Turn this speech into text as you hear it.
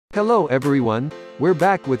Hello everyone, we're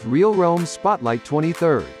back with Real Realms Spotlight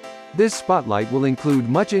 23rd. This spotlight will include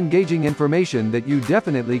much engaging information that you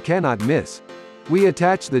definitely cannot miss. We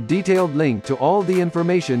attach the detailed link to all the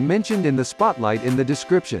information mentioned in the spotlight in the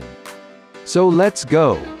description. So let's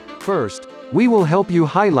go. First, we will help you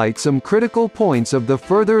highlight some critical points of the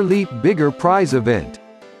Further Leap Bigger prize event.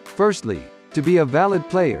 Firstly, to be a valid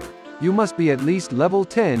player, you must be at least level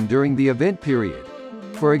 10 during the event period.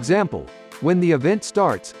 For example, when the event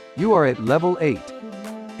starts, you are at level 8.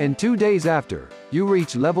 And 2 days after, you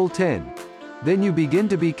reach level 10. Then you begin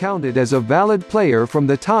to be counted as a valid player from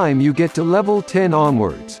the time you get to level 10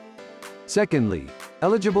 onwards. Secondly,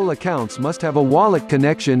 eligible accounts must have a wallet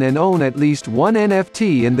connection and own at least one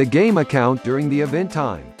NFT in the game account during the event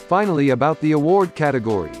time. Finally, about the award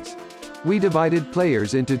categories. We divided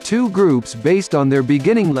players into 2 groups based on their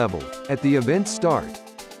beginning level, at the event's start.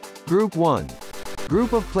 Group 1.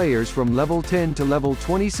 Group of players from level 10 to level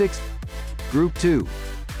 26. Group 2.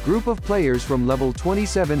 Group of players from level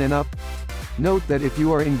 27 and up. Note that if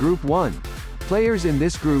you are in Group 1, players in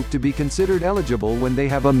this group to be considered eligible when they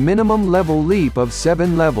have a minimum level leap of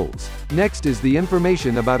 7 levels. Next is the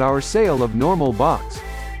information about our sale of normal box.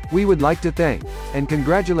 We would like to thank and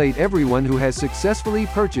congratulate everyone who has successfully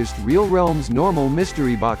purchased Real Realms normal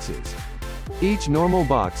mystery boxes. Each normal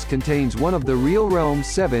box contains one of the Real Realms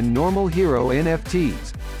 7 normal hero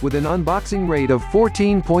NFTs, with an unboxing rate of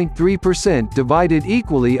 14.3% divided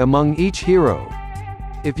equally among each hero.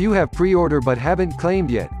 If you have pre-order but haven't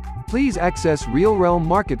claimed yet, please access Real Realm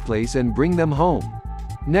Marketplace and bring them home.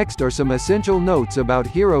 Next are some essential notes about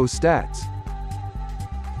hero stats.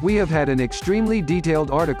 We have had an extremely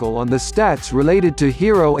detailed article on the stats related to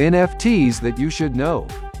hero NFTs that you should know.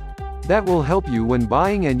 That will help you when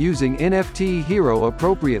buying and using NFT hero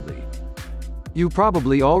appropriately. You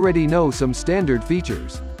probably already know some standard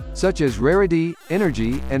features, such as rarity,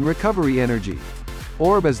 energy, and recovery energy.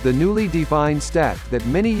 Orb is the newly defined stat that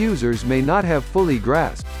many users may not have fully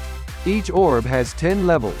grasped. Each orb has 10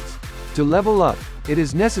 levels. To level up, it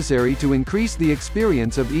is necessary to increase the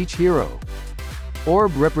experience of each hero.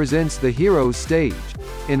 Orb represents the hero's stage.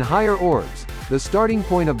 In higher orbs, the starting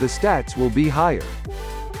point of the stats will be higher.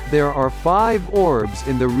 There are 5 orbs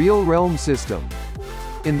in the Real Realm system.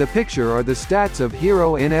 In the picture are the stats of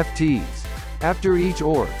hero NFTs. After each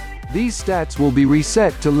orb, these stats will be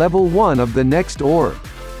reset to level 1 of the next orb.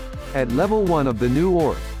 At level 1 of the new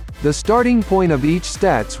orb, the starting point of each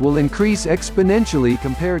stats will increase exponentially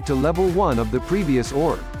compared to level 1 of the previous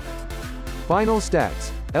orb. Final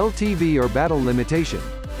stats, LTV or battle limitation,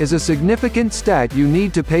 is a significant stat you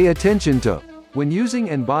need to pay attention to when using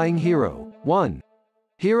and buying hero. 1.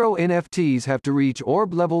 Hero NFTs have to reach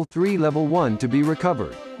orb level 3 level 1 to be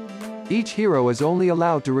recovered. Each hero is only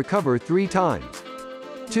allowed to recover 3 times.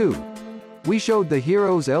 2. We showed the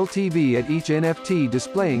hero's LTV at each NFT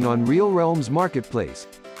displaying on Real Realms Marketplace.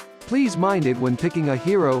 Please mind it when picking a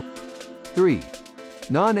hero. 3.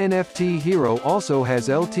 Non-NFT hero also has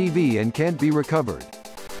LTV and can't be recovered.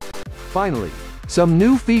 Finally, some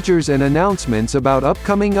new features and announcements about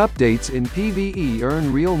upcoming updates in PvE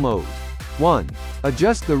Earn Real mode. 1.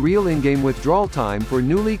 Adjust the real in-game withdrawal time for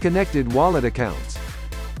newly connected wallet accounts.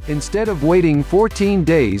 Instead of waiting 14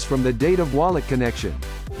 days from the date of wallet connection,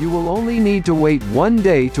 you will only need to wait 1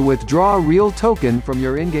 day to withdraw a real token from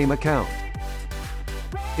your in-game account.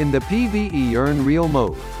 In the PvE Earn Real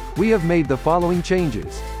mode, we have made the following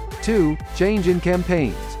changes. 2. Change in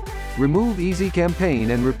campaigns. Remove Easy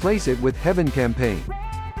Campaign and replace it with Heaven Campaign.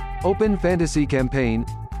 Open Fantasy Campaign.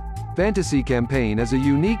 Fantasy Campaign is a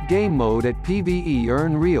unique game mode at PvE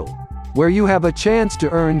Earn Real, where you have a chance to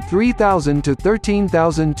earn 3,000 to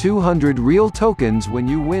 13,200 real tokens when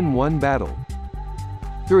you win one battle.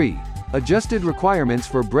 3. Adjusted requirements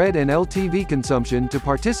for bread and LTV consumption to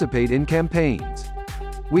participate in campaigns.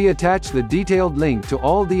 We attach the detailed link to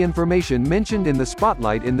all the information mentioned in the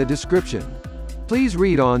spotlight in the description. Please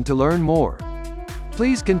read on to learn more.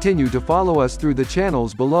 Please continue to follow us through the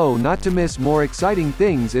channels below not to miss more exciting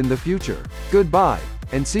things in the future. Goodbye,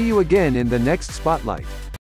 and see you again in the next spotlight.